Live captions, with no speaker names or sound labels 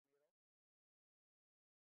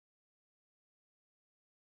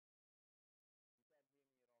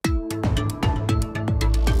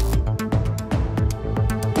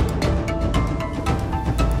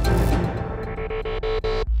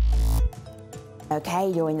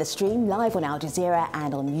Okay, you're in the stream live on Al Jazeera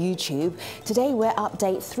and on YouTube. Today we'll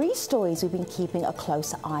update 3 stories we've been keeping a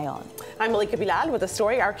close eye on. I'm Malika Bilal with a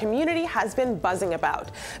story our community has been buzzing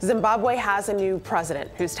about. Zimbabwe has a new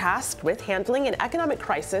president who's tasked with handling an economic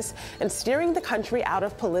crisis and steering the country out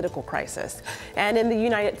of political crisis. And in the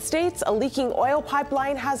United States, a leaking oil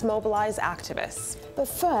pipeline has mobilized activists. But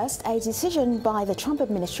first, a decision by the Trump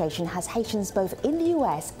administration has Haitians both in the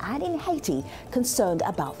US and in Haiti concerned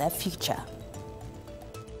about their future.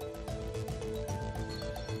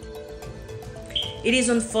 It is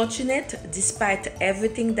unfortunate, despite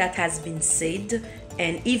everything that has been said,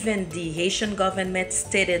 and even the Haitian government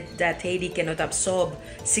stated that Haiti cannot absorb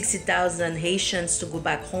 60,000 Haitians to go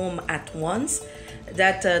back home at once,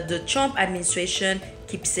 that the Trump administration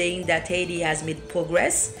keeps saying that Haiti has made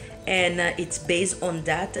progress, and it's based on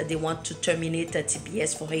that they want to terminate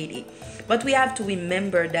TPS for Haiti. But we have to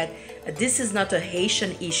remember that this is not a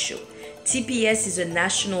Haitian issue. TPS is a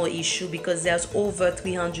national issue because there's over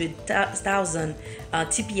 300,000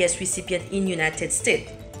 TPS recipients in the United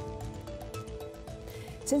States.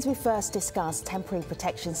 Since we first discussed temporary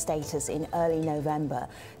protection status in early November,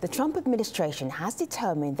 the Trump administration has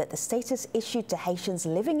determined that the status issued to Haitians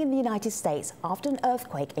living in the United States after an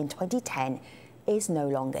earthquake in 2010 is no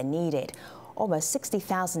longer needed. Almost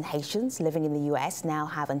 60,000 Haitians living in the US now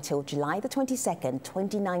have until July the 22nd,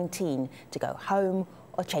 2019 to go home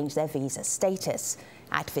or change their visa status.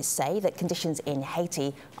 Activists say that conditions in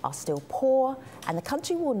Haiti are still poor and the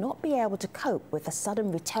country will not be able to cope with the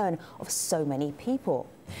sudden return of so many people.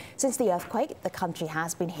 Since the earthquake, the country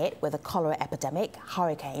has been hit with a cholera epidemic,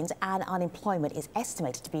 hurricanes, and unemployment is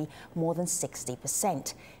estimated to be more than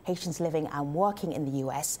 60%. Haitians living and working in the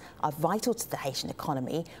US are vital to the Haitian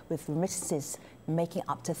economy, with remittances making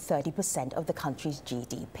up to 30% of the country's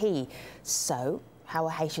GDP. So, how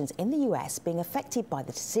are Haitians in the US being affected by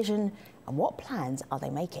the decision, and what plans are they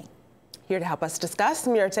making? Here to help us discuss,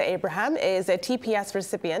 Myrta Abraham is a TPS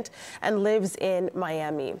recipient and lives in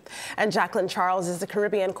Miami. And Jacqueline Charles is the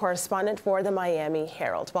Caribbean correspondent for the Miami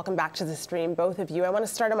Herald. Welcome back to the stream, both of you. I want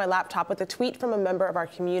to start on my laptop with a tweet from a member of our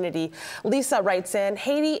community. Lisa writes in,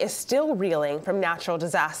 Haiti is still reeling from natural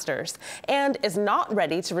disasters and is not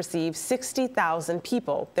ready to receive 60,000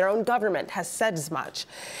 people. Their own government has said as much.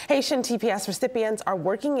 Haitian TPS recipients are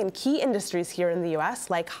working in key industries here in the U.S.,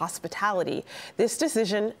 like hospitality. This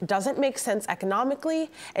decision doesn't make sense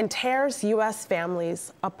economically and tears U.S.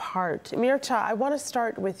 families apart. Myrta, I want to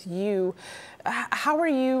start with you. How are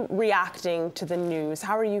you reacting to the news?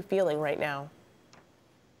 How are you feeling right now?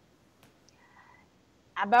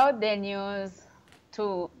 About the news,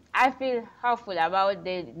 I feel hopeful about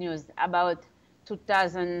the news about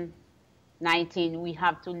 2019. We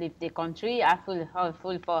have to leave the country. I feel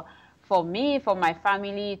hopeful for me, for my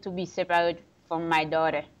family, to be separate from my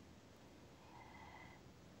daughter.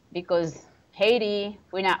 Because Haiti,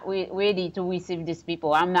 we're not ready to receive these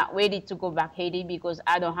people. I'm not ready to go back to Haiti because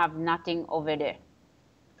I don't have nothing over there.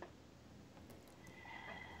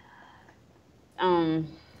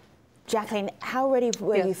 Jacqueline, how ready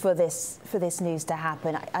were you for this news to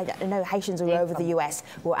happen? I know Haitians all over the US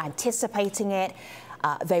were anticipating it.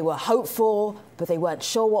 They were hopeful, but they weren't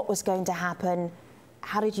sure what was going to happen.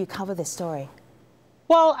 How did you cover this story?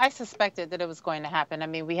 Well, I suspected that it was going to happen. I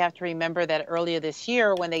mean, we have to remember that earlier this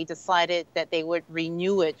year, when they decided that they would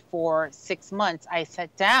renew it for 6 months, I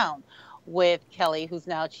sat down with Kelly, who's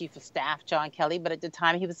now Chief of Staff, John Kelly, but at the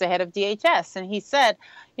time he was the head of DHS. And he said,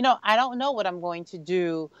 you know, I don't know what I'm going to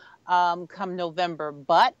do come November,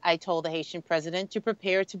 but I told the Haitian president to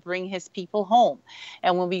prepare to bring his people home.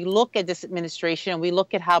 And when we look at this administration, we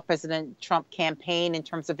look at how President Trump campaigned in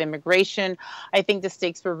terms of immigration, I think the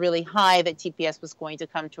stakes were really high that TPS was going to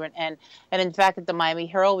come to an end. And in fact, at the Miami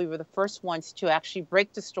Herald, we were the first ones to actually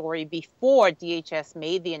break the story before DHS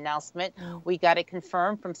made the announcement. We got it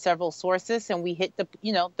confirmed from several sources, and we hit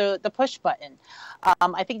the push button.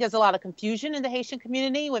 I think there's a lot of confusion in the Haitian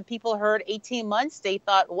community. When people heard 18 months, they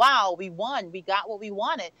thought, wow, we won, we got what we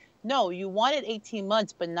wanted. No, you wanted 18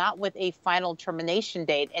 months, but not with a final termination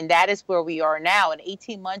date. And that is where we are now. And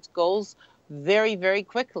 18 months goes very, very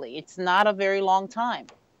quickly. It's not a very long time.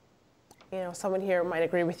 You know, someone here might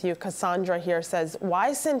agree with you. Cassandra here says,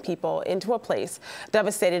 why send people into a place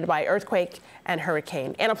devastated by earthquake and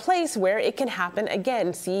hurricane, and a place where it can happen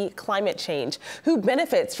again? See climate change. Who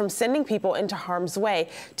benefits from sending people into harm's way?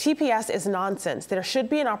 TPS is nonsense. There should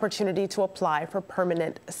be an opportunity to apply for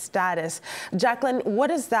permanent status. Jacqueline,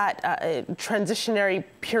 what is that transitionary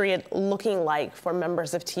period looking like for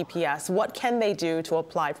members of TPS? What can they do to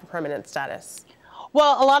apply for permanent status?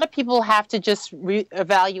 Well, a lot of people have to just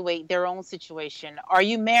reevaluate their own situation. Are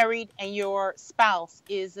you married and your spouse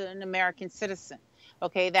is an American citizen?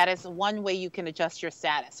 Okay, that is one way you can adjust your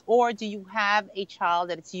status. Or do you have a child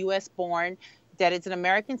that is U.S. born, that is an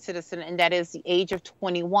American citizen, and that is the age of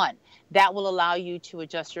 21? That will allow you to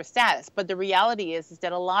adjust your status. But the reality is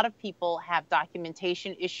that a lot of people have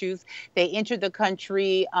documentation issues. They entered the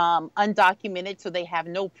country undocumented, so they have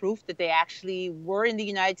no proof that they actually were in the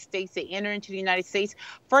United States. They entered into the United States.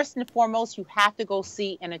 First and foremost, you have to go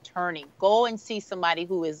see an attorney. Go and see somebody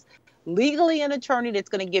who is legally an attorney that's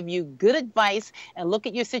going to give you good advice and look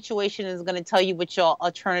at your situation and is going to tell you what your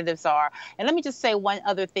alternatives are. And let me just say one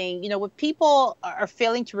other thing. You know, what people are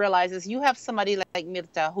failing to realize is you have somebody like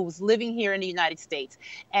Mirta who's living here in the United States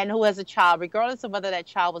and who has a child, regardless of whether that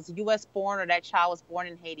child was U.S. born or that child was born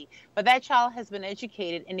in Haiti. But that child has been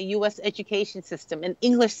educated in the U.S. education system, an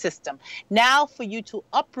English system. Now for you to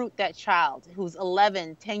uproot that child who's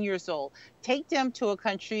 11, 10 years old, take them to a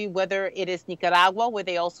country, whether it is Nicaragua, where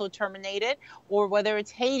they also terminated, or whether it's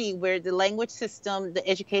Haiti, where the language system, the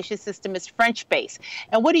education system is French-based.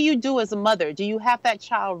 And what do you do as a mother? Do you have that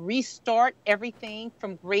child restart everything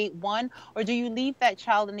from grade 1, or do you leave that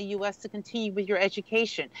child in the U.S. to continue with your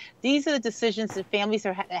education? These are the decisions that families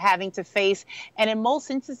are having to face. And in most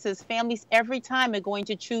instances, families every time are going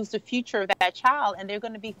to choose the future of that child, and they're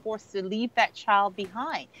going to be forced to leave that child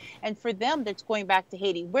behind. And for them, that's going back to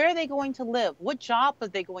Haiti. Where are they going to live? What job are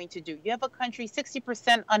they going to do? You have a country,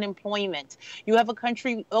 60% unemployment. You have a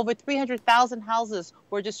country, over 300,000 houses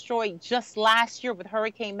were destroyed just last year with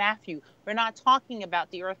Hurricane Matthew. We're not talking about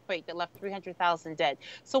the earthquake that left 300,000 dead.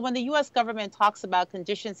 So when the U.S. government talks about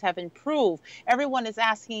conditions have improved, everyone is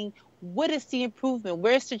asking, what is the improvement?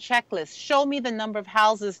 Where's the checklist? Show me the number of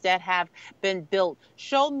houses that have been built.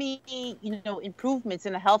 Show me, improvements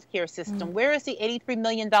in the healthcare system. Where is the $83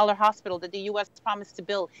 million hospital that the U.S. promised to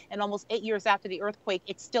build? And almost 8 years after the earthquake,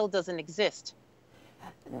 it still doesn't exist.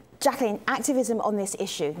 Jacqueline, activism on this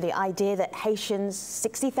issue, the idea that Haitians,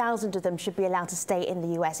 60,000 of them, should be allowed to stay in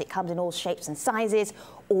the US. It comes in all shapes and sizes,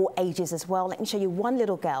 all ages as well. Let me show you one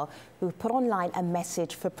little girl who put online a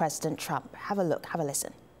message for President Trump. Have a look, have a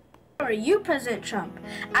listen. How are you, President Trump?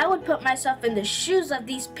 I would put myself in the shoes of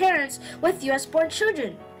these parents with US-born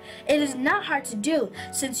children. It is not hard to do,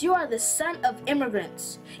 since you are the son of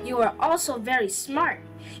immigrants. You are also very smart.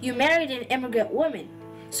 You married an immigrant woman,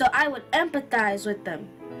 so I would empathize with them,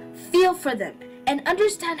 feel for them, and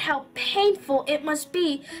understand how painful it must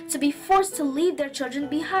be to be forced to leave their children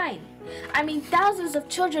behind. I mean, thousands of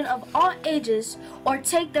children of all ages, or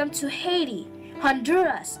take them to Haiti,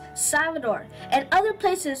 Honduras, Salvador, and other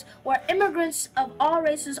places where immigrants of all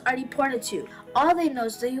races are deported to. All they know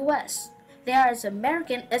is the U.S. They are as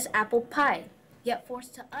American as apple pie, yet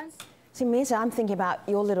forced to See, Mirta, I'm thinking about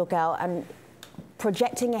your little girl and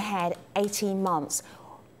projecting ahead 18 months.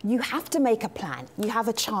 You have to make a plan. You have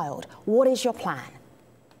a child. What is your plan?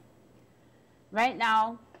 Right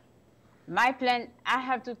now, my plan, I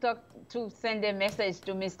have to send a message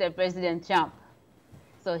to Mr. President Trump.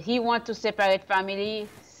 So he wants to separate family,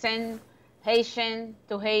 send Haitian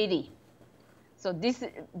to Haiti. So this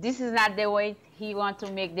is not the way he wants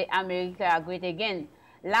to make the America great again.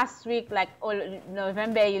 Last week, like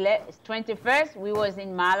November 21st, we was in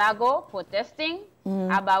Malago protesting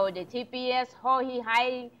about the TPS, how he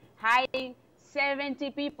hired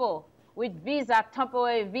 70 people with visa,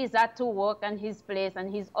 temporary visa to work in his place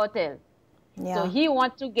and his hotel. Yeah. So he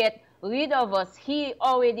wants to get rid of us. He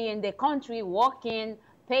already in the country working,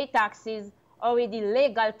 pay taxes, already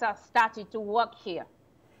legal started to work here.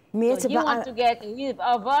 So he wants to get rid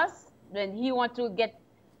of us, then he wants to get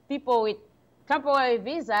people with temporary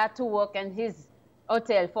visa to work in his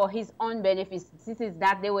hotel for his own benefits. This is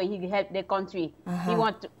not the way he helped the country. He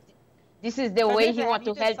want to. This is the way he wants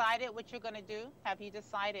to help. Have you decided what you're going to do? Have you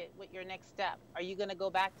decided what your next step? Are you going to go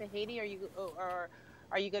back to Haiti, or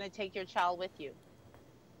are you going to take your child with you?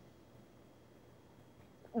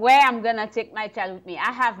 Where I'm going to take my child with me.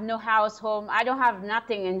 I have no house, home. I don't have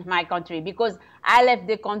nothing in my country because I left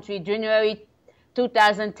the country January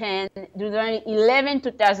 2010, January 11,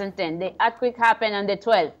 2010. The earthquake happened on the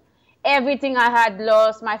 12th. Everything I had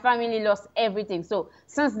lost, my family lost everything. So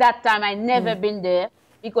since that time, I never been there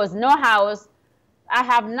because no house. I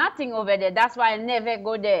have nothing over there. That's why I never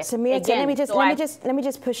go there. So Mirta, let me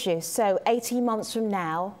just push you. So 18 months from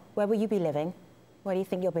now, where will you be living? Where do you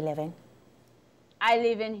think you'll be living? I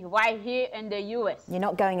live right here in the U.S. You're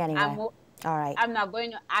not going anywhere? All right. I'm not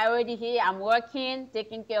going. I already here. I'm working,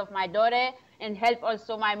 taking care of my daughter, and help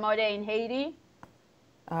also my mother in Haiti.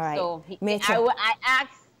 All right. So Mirta. I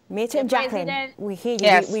asked Myrta and Jacqueline, we hear you.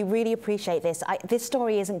 Yes. We really appreciate this. This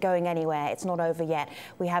story isn't going anywhere. It's not over yet.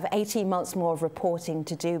 We have 18 months more of reporting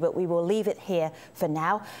to do, but we will leave it here for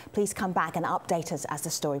now. Please come back and update us as the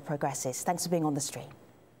story progresses. Thanks for being on the stream.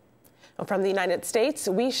 From the United States,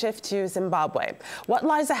 we shift to Zimbabwe. What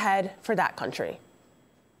lies ahead for that country?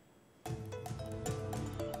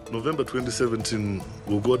 November 2017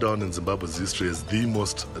 will go down in Zimbabwe's history as the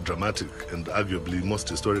most dramatic and arguably most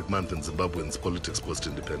historic month in Zimbabweans' politics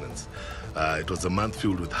post-independence. It was a month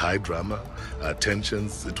filled with high drama,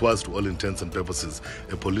 tensions. It was, to all intents and purposes,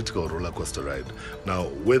 a political roller coaster ride. Now,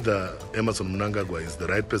 whether Emmerson Mnangagwa is the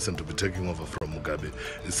right person to be taking over from Mugabe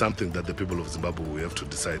is something that the people of Zimbabwe will have to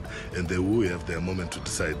decide, and they will have their moment to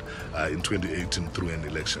decide in 2018 through an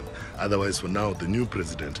election. Otherwise, for now, the new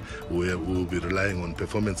president will be relying on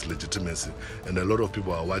performance legitimacy, and a lot of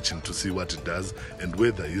people are watching to see what it does and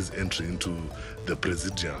whether his entry into the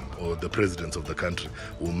presidium or the presidents of the country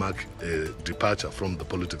will mark a departure from the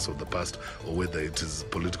politics of the past or whether it is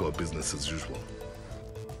political business as usual.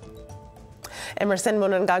 Emmerson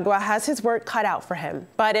Mnangagwa has his work cut out for him.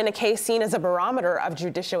 But in a case seen as a barometer of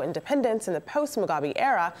judicial independence in the post-Mugabe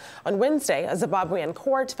era, on Wednesday, a Zimbabwean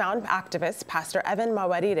court found activist Pastor Evan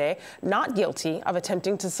Mawarire not guilty of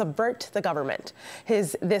attempting to subvert the government.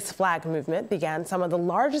 His This Flag movement began some of the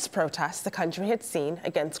largest protests the country had seen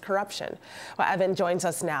against corruption. Well, Evan joins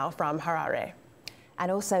us now from Harare. And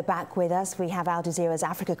also back with us, we have Al Jazeera's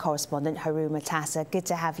Africa correspondent, Haru Matassa. Good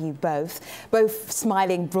to have you both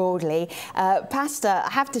smiling broadly. Pastor, I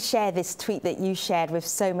have to share this tweet that you shared with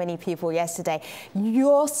so many people yesterday.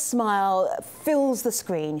 Your smile fills the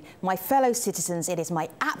screen. My fellow citizens, it is my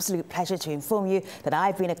absolute pleasure to inform you that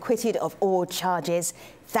I've been acquitted of all charges.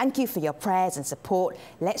 Thank you for your prayers and support.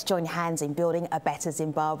 Let's join hands in building a better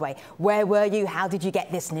Zimbabwe. Where were you? How did you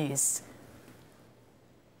get this news?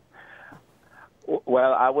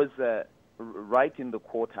 Well, I was right in the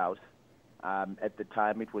courthouse at the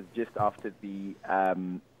time. It was just after the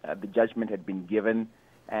judgment had been given,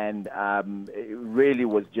 and it really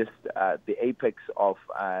was just the apex of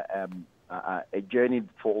a journey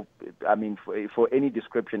for any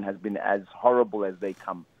description has been as horrible as they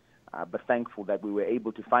come. But thankful that we were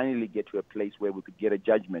able to finally get to a place where we could get a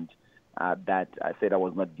judgment that said I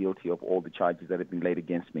was not guilty of all the charges that had been laid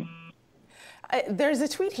against me. There's a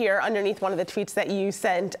tweet here underneath one of the tweets that you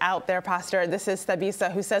sent out there, Pastor. This is Thabisa,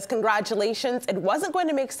 who says, congratulations. It wasn't going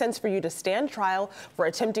to make sense for you to stand trial for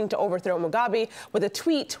attempting to overthrow Mugabe with a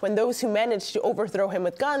tweet when those who managed to overthrow him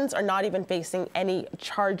with guns are not even facing any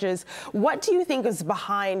charges. What do you think is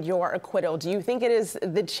behind your acquittal? Do you think it is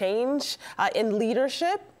the change in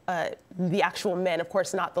leadership, the actual men, of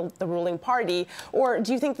course, not the ruling party, or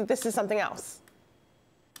do you think that this is something else?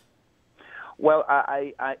 Well,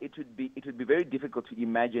 it would be very difficult to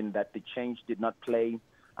imagine that the change did not play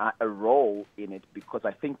a role in it, because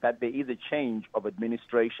I think that there is a change of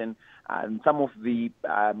administration, and some of the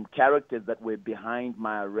characters that were behind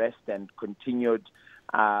my arrest and continued,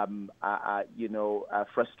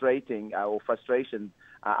 frustrations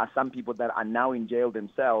are some people that are now in jail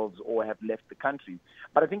themselves or have left the country.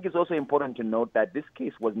 But I think it's also important to note that this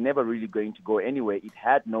case was never really going to go anywhere. It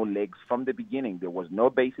had no legs from the beginning. There was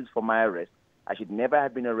no basis for my arrest. I should never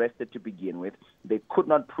have been arrested to begin with. They could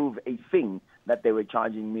not prove a thing that they were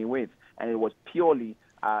charging me with, and it was purely,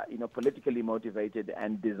 politically motivated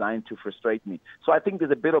and designed to frustrate me. So I think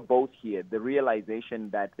there's a bit of both here. The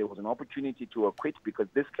realization that there was an opportunity to acquit because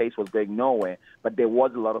this case was going nowhere, but there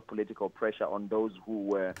was a lot of political pressure on those who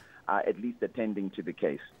were at least attending to the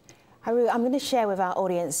case. Haru, I'm going to share with our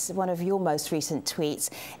audience one of your most recent tweets.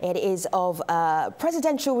 It is of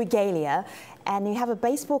presidential regalia, and you have a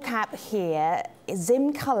baseball cap here,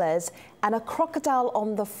 Zim colours, and a crocodile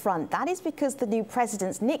on the front. That is because the new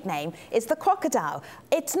president's nickname is the crocodile.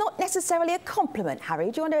 It's not necessarily a compliment,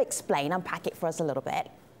 Haru. Do you want to explain, unpack it for us a little bit?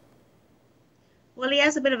 Well, he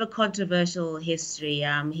has a bit of a controversial history.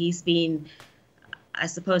 He's been, I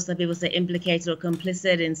suppose some people say, implicated or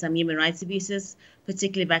complicit in some human rights abuses,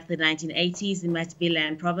 particularly back in the 1980s in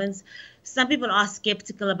Matabeleland province. Some people are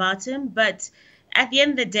skeptical about him, but at the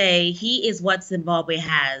end of the day, he is what Zimbabwe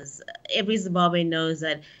has. Every Zimbabwean knows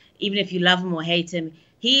that even if you love him or hate him,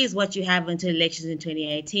 he is what you have until elections in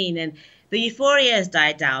 2018. And the euphoria has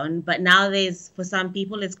died down, but now for some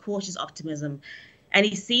people, it's cautious optimism. And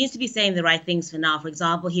he seems to be saying the right things for now. For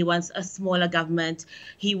example, he wants a smaller government.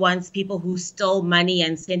 He wants people who stole money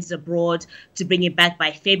and sent it abroad to bring it back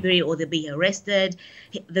by February or they'll be arrested.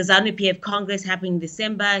 The ZANU-PF Congress happening in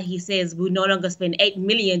December, he says we'll no longer spend $8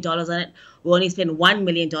 million on it. We'll only spend $1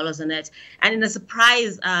 million on it. And in a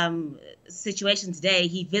surprise situation today,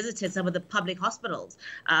 he visited some of the public hospitals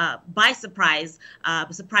by surprise,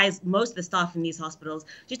 surprised most of the staff in these hospitals,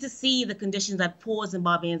 just to see the conditions that poor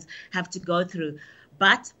Zimbabweans have to go through.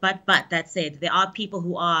 But that said, there are people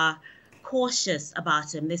who are cautious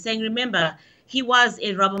about him. They're saying, remember, he was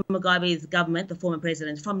in Robert Mugabe's government, the former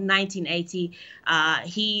president, from 1980.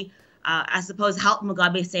 He, I suppose, helped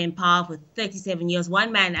Mugabe stay in power for 37 years.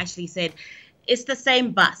 One man actually said, it's the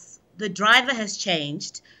same bus. The driver has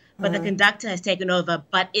changed, but the conductor has taken over,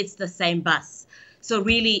 but it's the same bus. So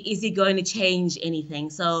really, is he going to change anything?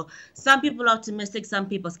 So some people are optimistic, some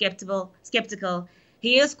people skeptical.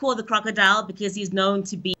 He is called the crocodile because he's known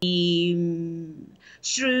to be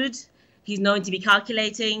shrewd. He's known to be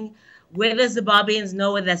calculating. Whether Zimbabweans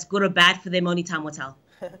know whether that's good or bad for them, only time will tell.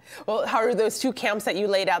 Well, Haru, those two camps that you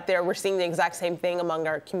laid out there, we're seeing the exact same thing among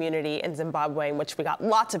our community in Zimbabwe, in which we got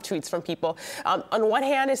lots of tweets from people. On one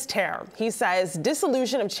hand is terror. He says,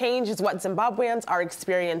 disillusion of change is what Zimbabweans are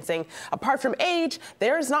experiencing. Apart from age,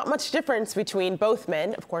 there is not much difference between both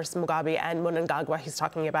men, of course, Mugabe and Mnangagwa he's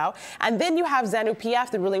talking about. And then you have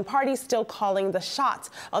ZANU-PF, the ruling party, still calling the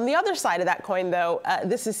shots. On the other side of that coin, though,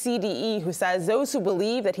 this is CDE, who says those who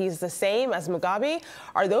believe that he's the same as Mugabe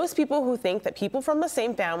are those people who think that people from the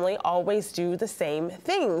same family always do the same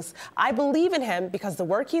things. I believe in him because the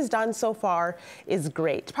work he's done so far is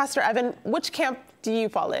great. Pastor Evan, which camp do you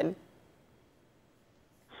fall in?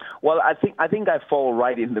 Well, I think I fall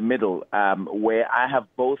right in the middle, where I have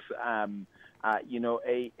both, you know,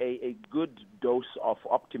 a good dose of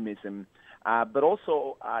optimism, but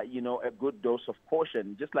also, you know, a good dose of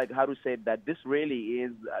caution. Just like Haru said, that this really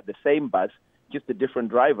is the same bus, just a different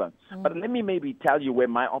driver. But let me maybe tell you where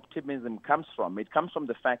my optimism comes from. It comes from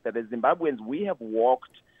the fact that as Zimbabweans, we have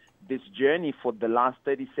walked this journey for the last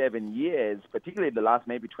 37 years, particularly the last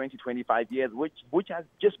maybe 20, 25 years, which has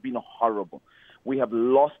just been horrible. We have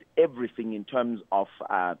lost everything in terms of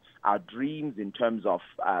our dreams, in terms of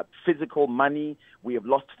physical money. We have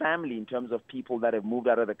lost family in terms of people that have moved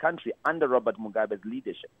out of the country under Robert Mugabe's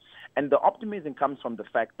leadership. And the optimism comes from the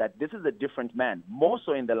fact that this is a different man, more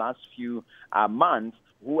so in the last few months,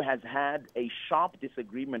 who has had a sharp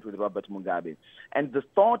disagreement with Robert Mugabe. And the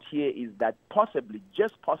thought here is that possibly,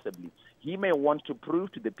 just possibly, he may want to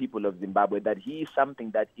prove to the people of Zimbabwe that he is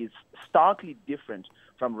something that is starkly different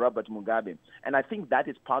from Robert Mugabe. And I think that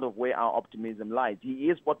is part of where our optimism lies.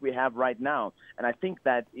 He is what we have right now. And I think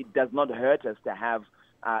that it does not hurt us to have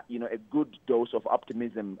you know, a good dose of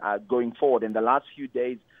optimism going forward. And the last few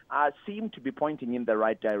days seem to be pointing in the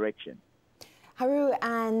right direction. Haru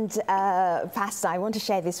and Pastor, I want to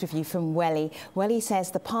share this with you from Welly. Welly says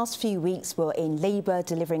the past few weeks were in labour,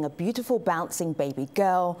 delivering a beautiful bouncing baby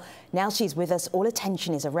girl. Now she's with us, all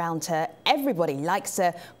attention is around her. Everybody likes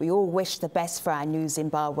her. We all wish the best for our new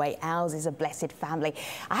Zimbabwe. Ours is a blessed family.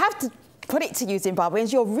 I have to put it to you,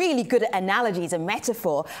 Zimbabweans, you're really good at analogies and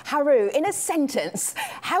metaphor. Haru, in a sentence,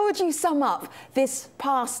 how would you sum up this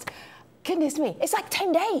past, goodness me, it's like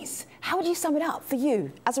 10 days. How would you sum it up for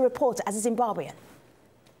you as a reporter, as a Zimbabwean?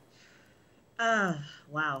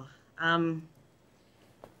 Wow. I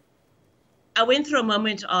went through a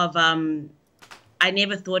moment of I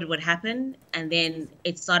never thought it would happen, and then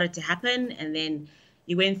it started to happen, and then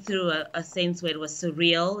you went through a sense where it was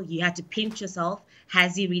surreal. You had to pinch yourself.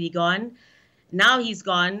 Has he really gone? Now he's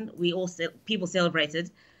gone. People celebrated.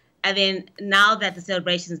 And then now that the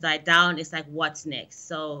celebrations died down, it's like, what's next?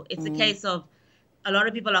 So it's a case of a lot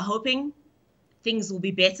of people are hoping things will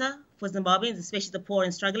be better for Zimbabweans, especially the poor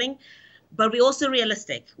and struggling. But we're also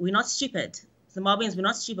realistic. We're not stupid. Zimbabweans, we're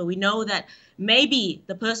not stupid. We know that maybe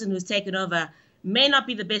the person who's taken over may not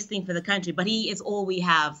be the best thing for the country, but he is all we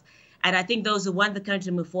have. And I think those who want the country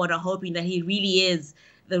to move forward are hoping that he really is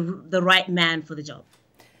the right man for the job.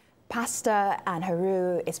 Pastor and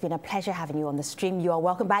Haru, it's been a pleasure having you on the stream. You are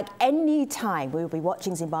welcome back anytime. We will be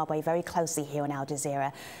watching Zimbabwe very closely here on Al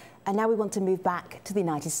Jazeera. And now we want to move back to the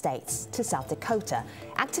United States, to South Dakota.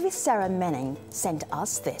 Activist Sarah Menning sent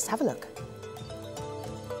us this. Have a look.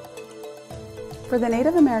 For the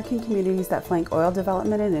Native American communities that flank oil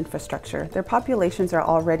development and infrastructure, their populations are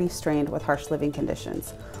already strained with harsh living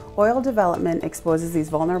conditions. Oil development exposes these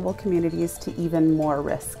vulnerable communities to even more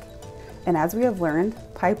risk. And as we have learned,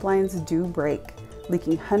 pipelines do break,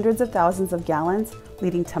 leaking hundreds of thousands of gallons,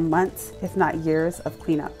 leading to months, if not years, of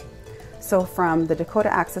cleanup. So from the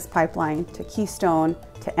Dakota Access Pipeline to Keystone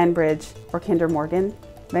to Enbridge or Kinder Morgan,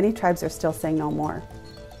 many tribes are still saying no more.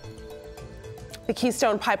 The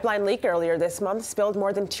Keystone pipeline leak earlier this month spilled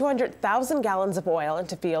more than 200,000 gallons of oil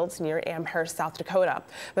into fields near Amherst, South Dakota,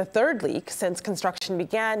 the third leak since construction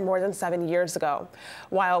began more than 7 years ago.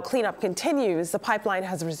 While cleanup continues, the pipeline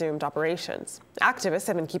has resumed operations. Activists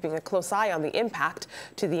have been keeping a close eye on the impact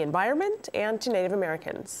to the environment and to Native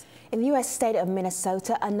Americans. In the U.S. state of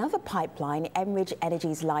Minnesota, another pipeline, Enbridge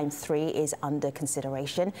Energy's Line 3, is under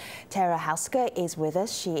consideration. Tara Hausker is with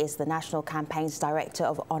us. She is the National Campaigns Director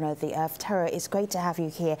of Honor the Earth. Tara, it's great to have you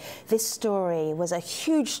here. This story was a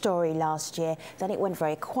huge story last year, then it went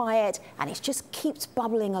very quiet, and it just keeps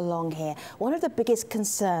bubbling along here. One of the biggest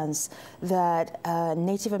concerns that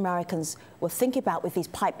Native Americans were thinking about with these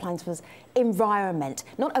pipelines was environment.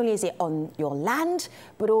 Not only is it on your land,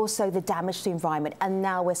 but also the damage to the environment, and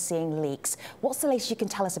now we're seeing leaks. What's the latest you can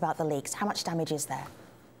tell us about the leaks? How much damage is there?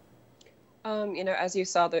 You know, as you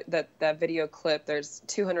saw that video clip, there's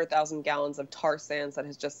 200,000 gallons of tar sands that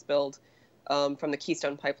has just spilled from the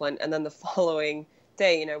Keystone pipeline. And then the following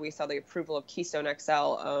day, you know, we saw the approval of Keystone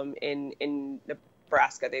XL in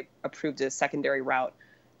Nebraska. They approved a secondary route.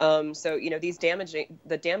 So, you know, the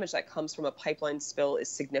damage that comes from a pipeline spill is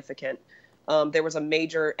significant. There was a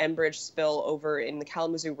major Enbridge spill over in the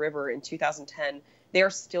Kalamazoo River in 2010. They are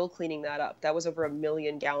still cleaning that up. That was over 1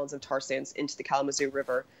 million gallons of tar sands into the Kalamazoo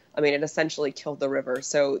River. I mean, it essentially killed the river.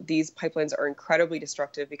 So these pipelines are incredibly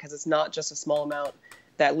destructive because it's not just a small amount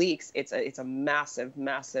that leaks. It's a massive,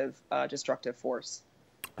 massive destructive force.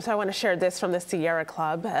 So I want to share this from the Sierra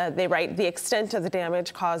Club. They write, the extent of the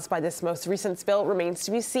damage caused by this most recent spill remains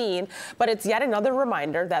to be seen, but it's yet another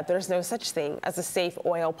reminder that there's no such thing as a safe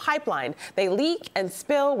oil pipeline. They leak and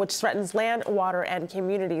spill, which threatens land, water, and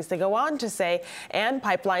communities. They go on to say, and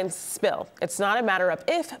pipelines spill. It's not a matter of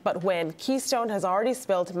if, but when. Keystone has already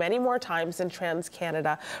spilled many more times than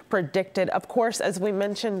TransCanada predicted. Of course, as we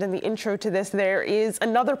mentioned in the intro to this, there is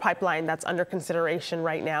another pipeline that's under consideration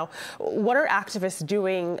right now. What are activists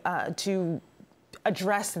doing to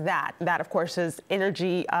address that? That, of course, is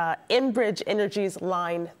Enbridge Energy's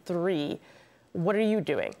Line 3. What are you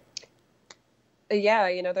doing? Yeah,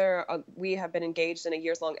 you know, we have been engaged in a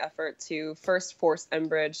years-long effort to first force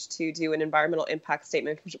Enbridge to do an environmental impact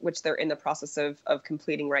statement, which they're in the process of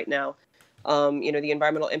completing right now. You know, the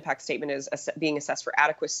environmental impact statement is being assessed for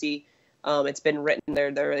adequacy. It's been written.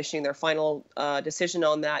 They're issuing their final decision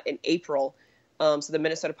on that in April. So the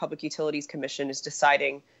Minnesota Public Utilities Commission is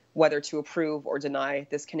deciding whether to approve or deny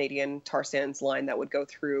this Canadian tar sands line that would go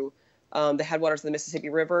through the headwaters of the Mississippi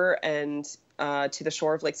River and to the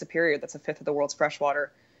shore of Lake Superior. That's a fifth of the world's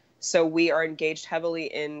freshwater. So we are engaged heavily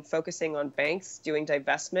in focusing on banks, doing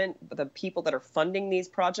divestment, the people that are funding these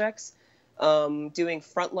projects, doing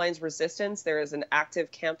frontlines resistance. There is an active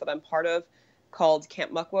camp that I'm part of called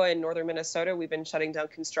Camp Muckwa in northern Minnesota. We've been shutting down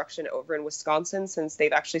construction over in Wisconsin since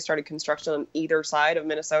they've actually started construction on either side of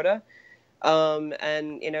Minnesota.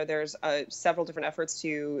 And, you know, there's several different efforts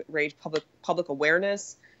to raise public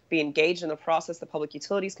awareness, be engaged in the process, the Public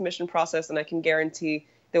Utilities Commission process, and I can guarantee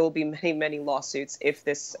there will be many, many lawsuits if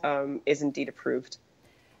this is indeed approved.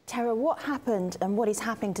 Tara, what happened and what is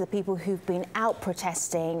happening to the people who've been out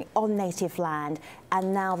protesting on native land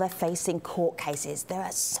and now they're facing court cases? There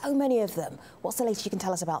are so many of them. What's the latest you can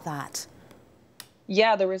tell us about that?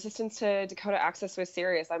 Yeah, the resistance to Dakota Access was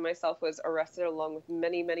serious. I myself was arrested along with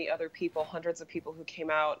many, many other people, hundreds of people who came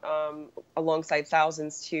out alongside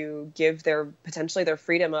thousands to give potentially their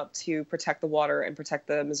freedom up to protect the water and protect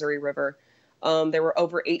the Missouri River. There were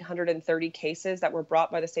over 830 cases that were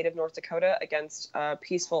brought by the state of North Dakota against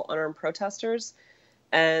peaceful, unarmed protesters.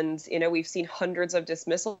 And, you know, we've seen hundreds of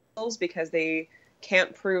dismissals because they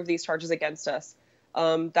can't prove these charges against us.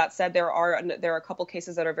 That said, there are a couple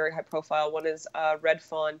cases that are very high profile. One is Red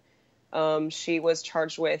Fawn. She was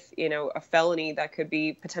charged with, you know, a felony that could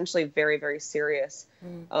be potentially very, very serious.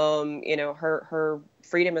 You know, her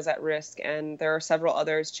freedom is at risk. And there are several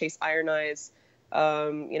others, Chase Iron Eyes,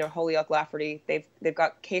 you know, Holyoke Lafferty. They've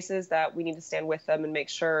got cases that we need to stand with them and make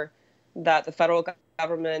sure that the federal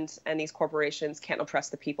government and these corporations can't oppress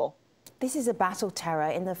the people. This is a battle,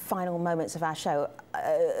 Tara, in the final moments of our show.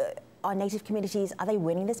 Are Native communities, are they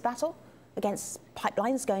winning this battle against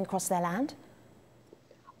pipelines going across their land?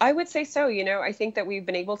 I would say so. You know, I think that we've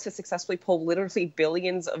been able to successfully pull literally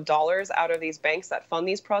billions of dollars out of these banks that fund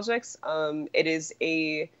these projects. It is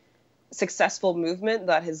a successful movement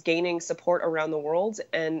that is gaining support around the world,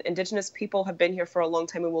 and Indigenous people have been here for a long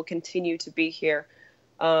time and will continue to be here.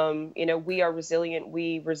 You know, we are resilient,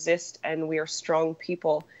 we resist, and we are strong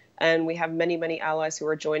people. And we have many, many allies who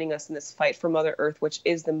are joining us in this fight for Mother Earth, which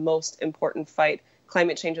is the most important fight.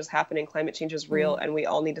 Climate change is happening, climate change is real, and we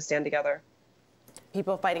all need to stand together.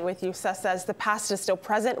 People Fighting with USA says the past is still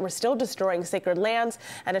present. We're still destroying sacred lands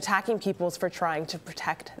and attacking peoples for trying to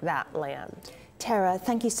protect that land. Tara,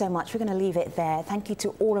 thank you so much. We're going to leave it there. Thank you to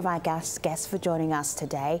all of our guests for joining us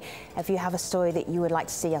today. If you have a story that you would like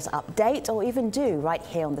to see us update or even do right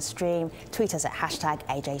here on the stream, tweet us at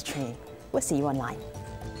 #AJStream. We'll see you online.